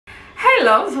Hi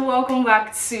loves, welcome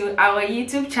back to our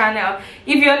YouTube channel.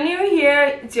 If you're new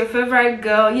here, it's your favorite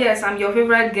girl. Yes, I'm your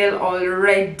favorite girl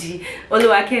already,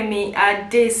 Oluwakemi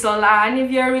Adesola. And if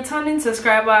you're a returning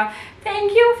subscriber,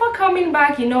 thank you for coming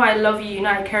back. You know I love you, you know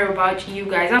I care about you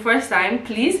guys. And first time,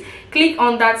 please click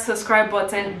on that subscribe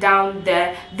button down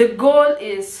there. The goal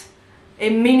is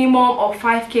a minimum of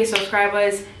 5k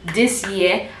subscribers this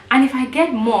year, and if I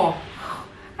get more,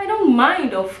 I don't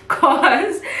mind, of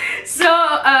course. So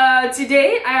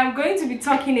today I am going to be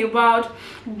talking about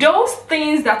those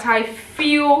things that I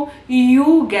feel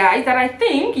that I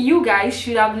think you guys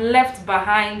should have left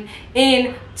behind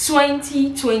in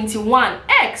 2021.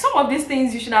 Heck, some of these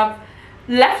things you should have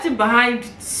left it behind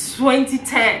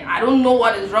 2010. I don't know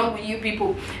what is wrong with you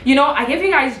people. You know, I gave you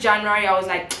guys January. I was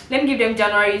like, let me give them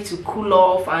January to cool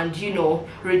off and, you know,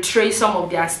 retrace some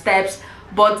of their steps.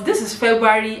 But this is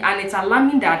February and it's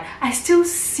alarming that I still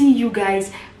see you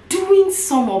guys doing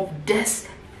some of these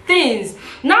things.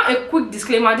 Now, a quick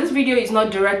disclaimer, this video is not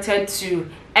directed to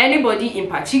anybody in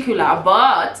particular,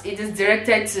 but it is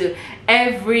directed to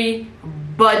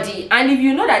everybody. And if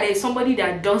you know that there is somebody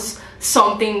that does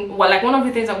something, well, like one of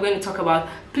the things I'm going to talk about,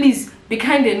 please be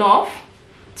kind enough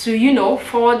to, you know,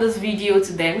 forward this video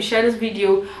to them, share this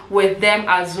video with them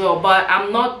as well. But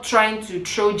I'm not trying to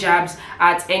throw jabs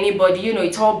at anybody, you know,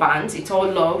 it's all bands, it's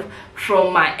all love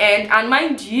from my end. And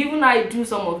mind you, even I do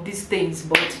some of these things,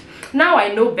 but now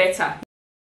I know better.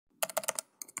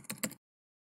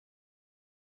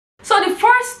 So the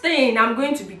first thing I'm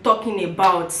going to be talking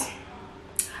about,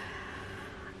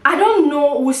 I don't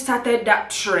know who started that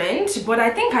trend, but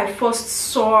I think I first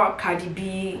saw Cardi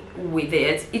B with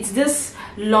it. It's this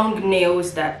long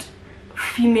nails that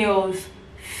females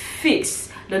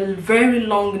fix, the very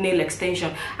long nail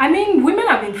extension. I mean, women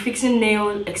have been fixing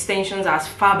nail extensions as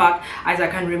far back as I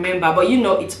can remember, but you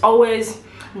know, it's always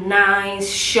nice,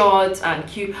 short and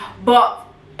cute. But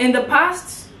in the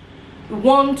past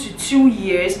 1 to 2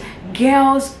 years,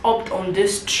 girls upped on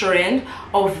this trend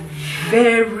of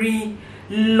very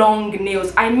long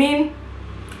nails. I mean,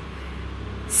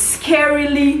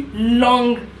 scarily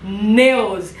long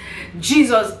nails.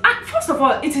 Jesus. And first of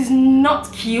all, it is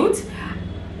not cute.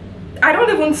 I don't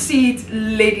even see it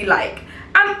ladylike.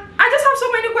 And I just have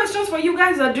so many questions for you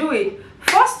guys that do it.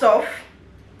 First off,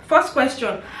 first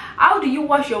question, how do you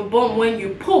wash your bum when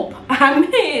you poop? I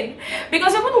mean,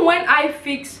 because even when I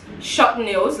fix short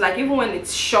nails, like even when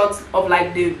it's short of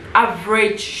like the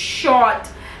average short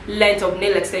length of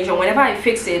nail extension, whenever I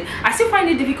fix it, I still find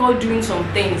it difficult doing some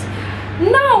things.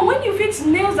 Now when you fix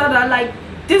nails that are like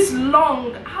this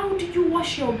long, how do you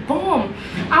wash your bum?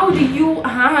 How do you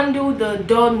handle the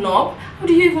doorknob? How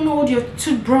do you even hold your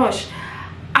toothbrush?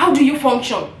 How do you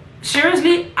function?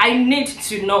 Seriously, I need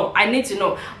to know. I need to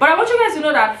know. But I want you guys to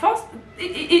know that first,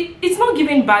 it's not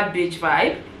giving bad bitch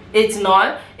vibe. It's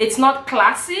not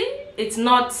classy, it's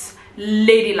not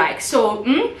ladylike. So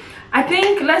I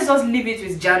think let's just leave it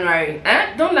with January.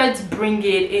 Don't let's bring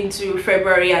it into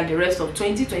February and the rest of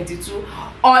 2022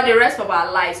 or the rest of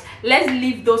our lives. Let's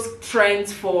leave those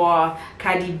trends for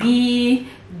Cardi B,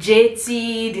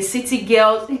 JT, the city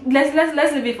girls.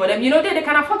 Let's leave it for them. You know, they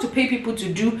can afford to pay people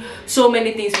to do so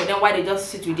many things for them, while they just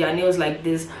sit with their nails like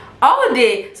this all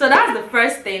day. So that's the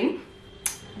first thing.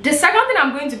 The second thing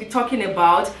I'm going to be talking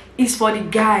about is for the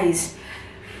guys.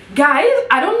 Guys,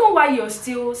 I don't know why you're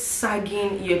still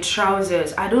sagging your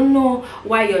trousers. I don't know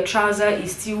why your trouser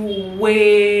is still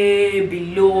way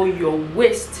below your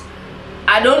waist.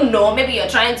 I don't know, maybe you're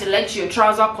trying to let your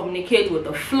trouser communicate with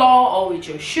the floor or with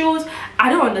your shoes. I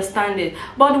don't understand it.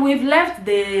 But we've left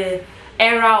the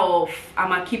era of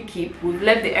I'ma keep. We've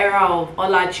left the era of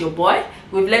all at your boy.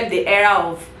 We've left the era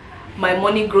of my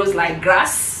money grows like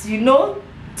grass, you know,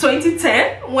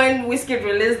 2010 when Wizkid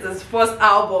released his first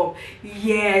album.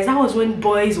 Yes, that was when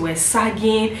boys were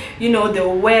sagging, you know, they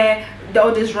wear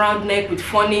all this round neck with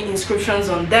funny inscriptions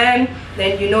on them,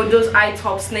 then you know those high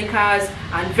top sneakers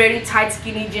and very tight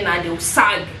skinny jeans, and they'll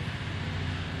sag.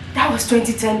 That was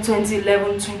 2010,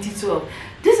 2011, 2012.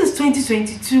 This is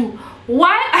 2022.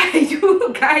 Why are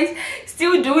you guys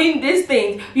still doing these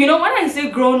things? You know, when I say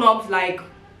grown ups, like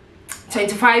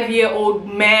 25-year-old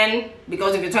men,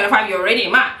 because if you're 25 you're already a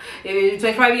man. If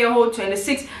you're 25-year-old,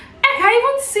 26,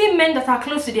 I even see men that are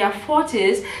close to their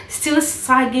 40s still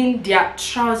sagging their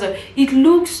trouser. It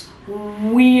looks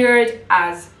weird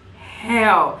as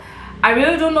hell. I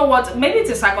really don't know what, maybe it's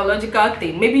a psychological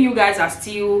thing, maybe you guys are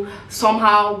still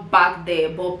somehow back there,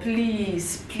 but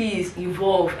please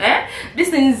evolve. This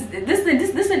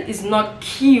thing is not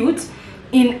cute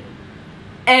in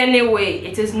any way.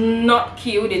 It is not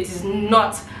cute, it is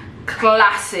not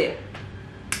classy.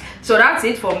 So that's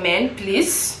it for men,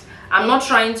 please. I'm not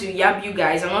trying to yab you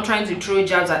guys, I'm not trying to throw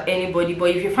jabs at anybody,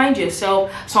 but if you find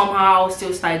yourself somehow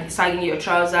still sagging your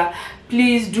trouser,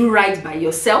 please do right by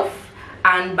yourself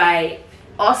and by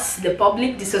us, the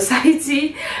public, the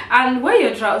society, and wear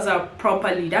your trouser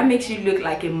properly. That makes you look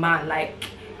like a man, like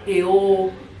a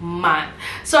whole man.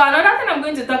 So another thing I'm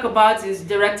going to talk about is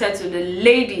directed to the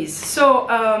ladies. So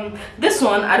this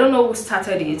one, I don't know who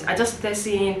started it. I just started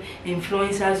seeing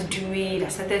influencers do it. I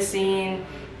started seeing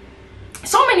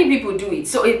so many people do it.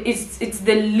 So it's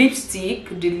the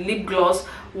lipstick, the lip gloss,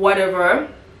 whatever.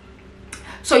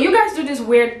 So you guys do this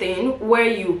weird thing where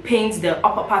you paint the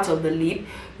upper part of the lip.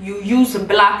 You use a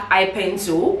black eye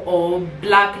pencil or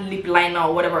black lip liner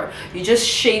or whatever. You just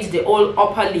shade the whole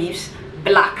upper lips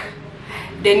black.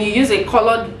 Then you use a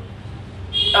colored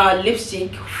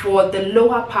lipstick for the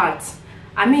lower part.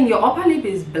 I mean, your upper lip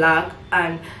is black,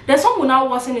 and then some will now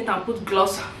worsen it and put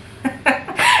gloss.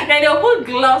 Then they'll put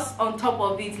gloss on top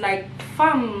of it. Like,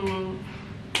 fam,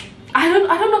 I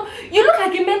don't know. You look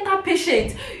like a mental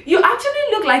patient. You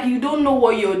actually look like you don't know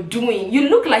what you're doing. You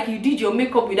look like you did your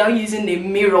makeup without using a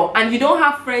mirror, and you don't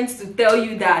have friends to tell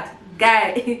you that,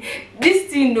 guy,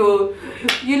 this thing, though,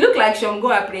 you look like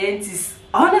Shango Apprentice.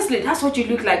 Honestly, that's what you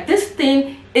look like. This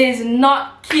thing is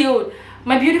not cute.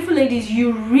 My beautiful ladies,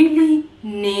 you really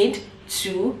need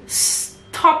to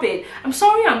stop it. I'm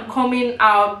sorry I'm coming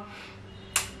off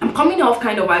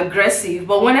kind of aggressive,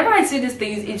 but whenever I see these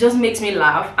things, it just makes me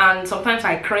laugh, and sometimes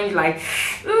I cringe like,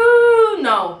 ooh,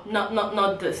 no,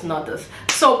 not this.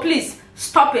 So please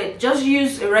stop it. Just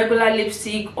use a regular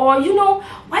lipstick, or you know,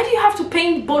 why do you have to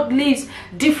paint both lips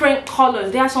different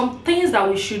colors? There are some things that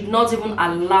we should not even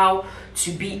allow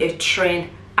to be a trend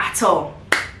at all.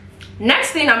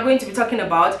 Next thing I'm going to be talking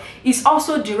about is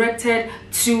also directed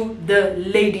to the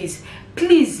ladies.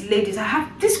 Please, ladies, I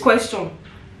have this question.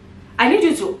 I need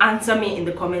you to answer me in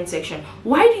the comment section.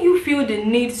 Why do you feel the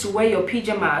need to wear your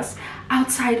pajamas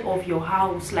outside of your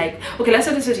house? Like, okay, let's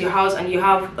say this is your house and you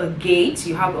have a gate,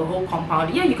 you have a whole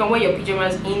compound. Yeah, you can wear your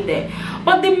pajamas in there.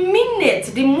 But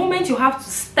the moment you have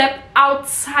to step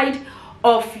outside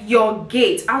of your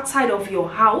gate, outside of your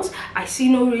house, I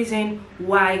see no reason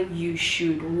why you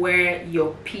should wear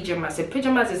your pajamas. The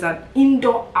pajamas is an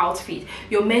indoor outfit.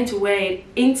 You're meant to wear it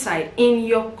inside in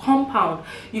your compound.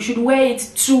 You should wear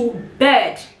it to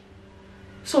bed.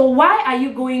 So why are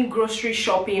you going grocery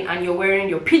shopping and you're wearing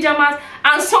your pajamas?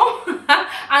 And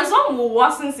some will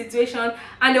worsen situation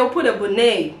and they'll put a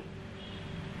bonnet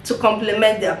to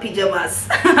complement their pajamas.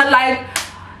 Like,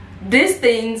 these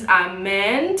things are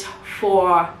meant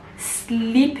for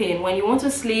sleeping. When you want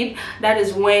to sleep, that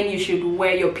is when you should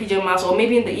wear your pajamas. Or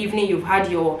maybe in the evening, you've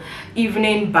had your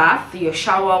evening bath, your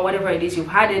shower, whatever it is, you've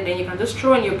had it, then you can just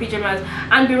throw on your pajamas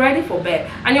and be ready for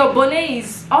bed. And your bonnet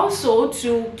is also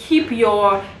to keep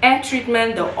your hair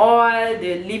treatment, the oil,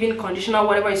 the leave-in conditioner,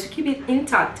 whatever it is, to keep it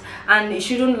intact, and it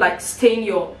shouldn't like stain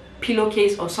your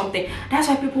pillowcase or something. That's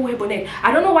why people wear bonnet.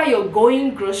 I don't know why you're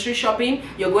going grocery shopping,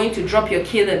 you're going to drop your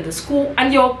kid in the school,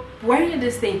 and you're wearing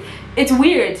this thing. It's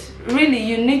weird.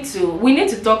 Really, we need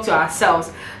to talk to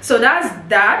ourselves. So that's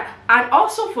that. And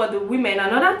also for the women,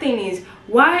 another thing is,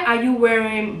 why are you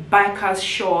wearing biker's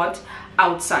short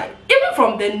outside? Even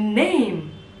from the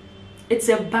name, it's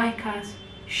a biker's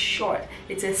short.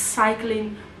 It's a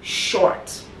cycling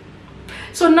short.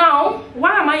 So now,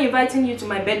 why am I inviting you to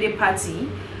my birthday party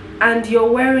and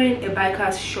you're wearing a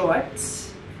biker's short?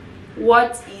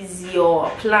 What is your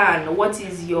plan? What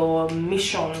is your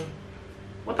mission?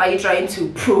 What are you trying to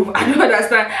prove? I don't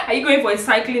understand. Are you going for a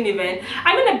cycling event?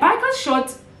 I mean, a biker's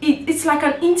short, it's like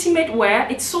an intimate wear.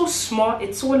 It's so small,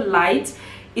 it's so light,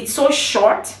 it's so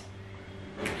short.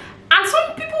 And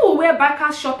some people will wear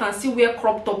biker's short and still wear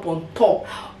crop top on top.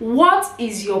 What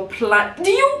is your plan? Do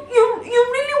you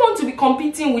really want to be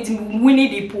competing with Winnie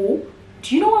the Pooh?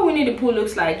 Do you know what Winnie the Pooh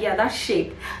looks like? Yeah, that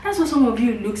shape. That's what some of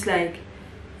you looks like.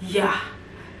 Yeah,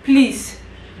 please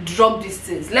drop these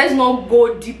things. Let's not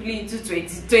go deeply into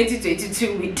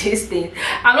 2022 with this thing.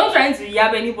 I'm not trying to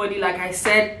yab anybody. Like I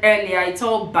said earlier, it's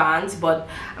all bands, but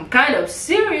I'm kind of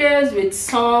serious with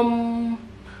some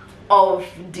of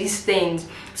these things.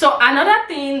 So another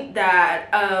thing that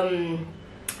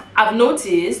I've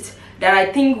noticed that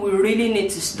I think we really need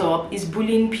to stop is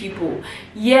bullying people.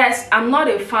 Yes, I'm not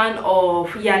a fan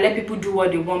of, yeah, let people do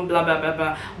what they want, blah blah blah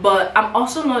blah, but I'm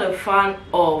also not a fan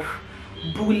of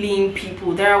bullying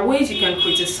people. There are ways you can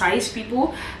criticize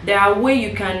people. There are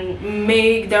ways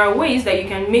that you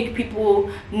can make people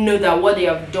know that what they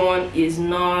have done is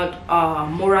not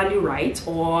morally right,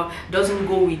 or doesn't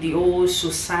go with the old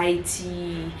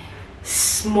society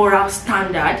moral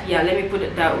standard. Yeah, let me put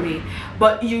it that way.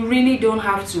 but you really don't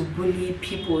have to bully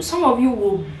people. Some of you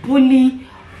will bully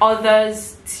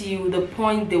others till the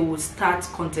point they will start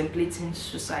contemplating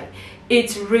suicide.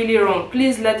 It's really wrong.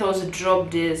 Please let us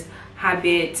drop this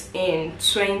habit in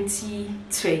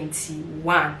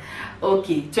 2021.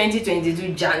 Okay,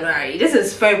 2022 January, this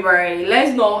is February.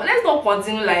 Let's not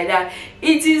continue like that.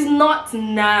 It is not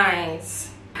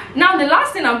nice. Now the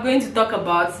last thing I'm going to talk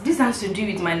about, this has to do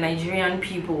with my Nigerian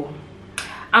people.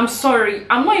 I'm sorry,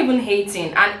 I'm not even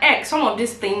hating. And some of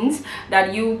these things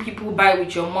that you people buy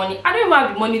with your money, I don't even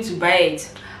have the money to buy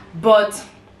it. But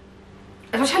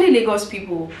especially Lagos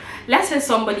people, let's say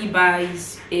somebody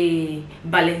buys a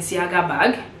Balenciaga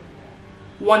bag,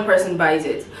 one person buys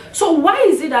it. So why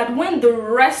is it that when the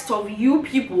rest of you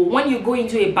people, when you go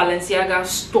into a Balenciaga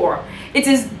store, it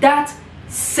is that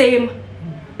same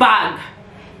bag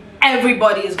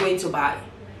everybody is going to buy?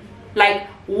 Like,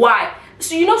 why?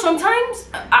 So you know, sometimes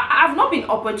I've not been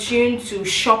opportune to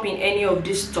shop in any of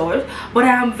these stores, but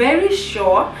I am very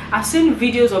sure I've seen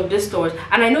videos of these stores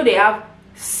and I know they have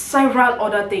several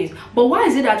other things. But why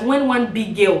is it that when one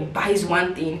big girl buys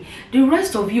one thing, the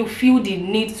rest of you feel the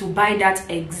need to buy that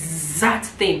exact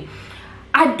thing?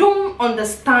 I don't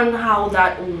understand how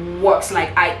that works.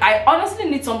 Like, I honestly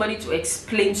need somebody to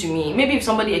explain to me. Maybe if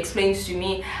somebody explains to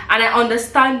me and I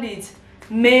understand it,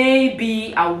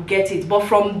 maybe I'll get it. But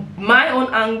from my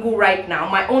own angle right now,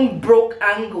 my own broke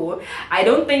angle, I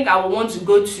don't think I would want to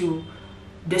go to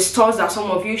the stores that some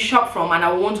of you shop from and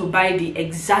I want to buy the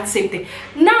exact same thing.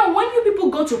 Now when you people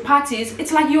go to parties,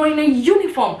 it's like you're in a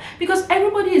uniform because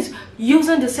everybody is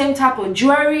using the same type of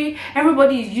jewelry,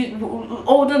 everybody is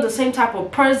holding the same type of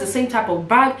purse, the same type of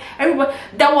bag. Everybody,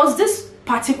 there was this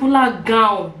particular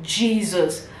gown,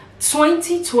 Jesus,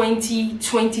 2020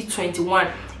 2021,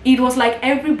 it was like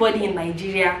everybody in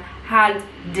Nigeria had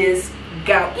this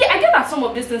gown. Yeah, I get that some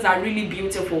of these things are really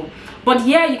beautiful, but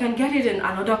yeah, you can get it in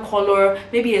another color,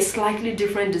 maybe a slightly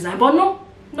different design. But no,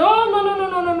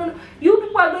 you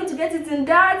people are going to get it in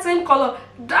that same color,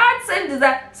 that same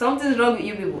design. Something's wrong with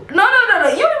you people. No,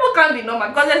 you people can't be normal,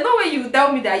 because there's no way you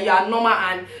tell me that you are normal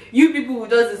and you people will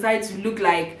just decide to look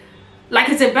like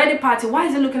it's a birthday party. Why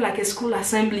is it looking like a school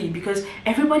assembly? Because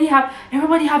everybody have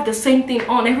the same thing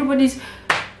on. Everybody's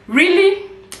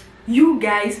really, you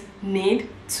guys need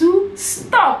to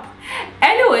stop.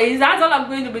 Anyways, that's all I'm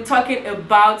going to be talking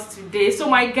about today. So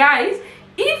my guys,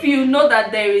 if you know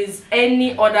that there is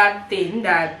any other thing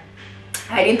that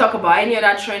I didn't talk about, any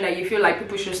other trend that you feel like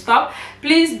people should stop,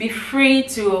 please be free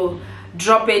to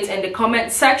drop it in the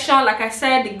comment section. Like I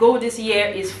said, the goal this year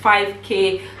is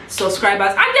 5K subscribers,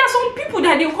 and there are some people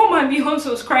that they come and be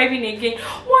unsubscribing again.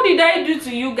 What did I do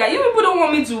to you guys? You people don't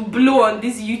want me to blow on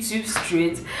this YouTube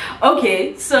street.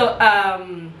 Okay, so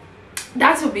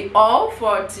that will be all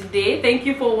for today. Thank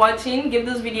you for watching. Give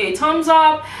this video a thumbs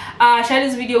up, share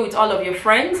this video with all of your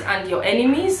friends and your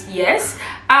enemies, yes,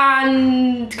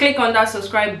 and click on that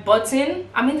subscribe button.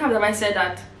 How many times have I said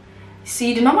that?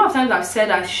 See, the number of times I've said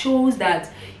that shows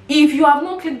that if you have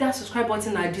not clicked that subscribe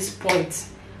button at this point,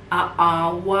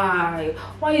 why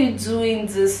are you doing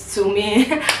this to me?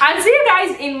 I'll see you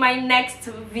guys in my next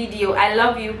video. I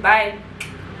love you. Bye.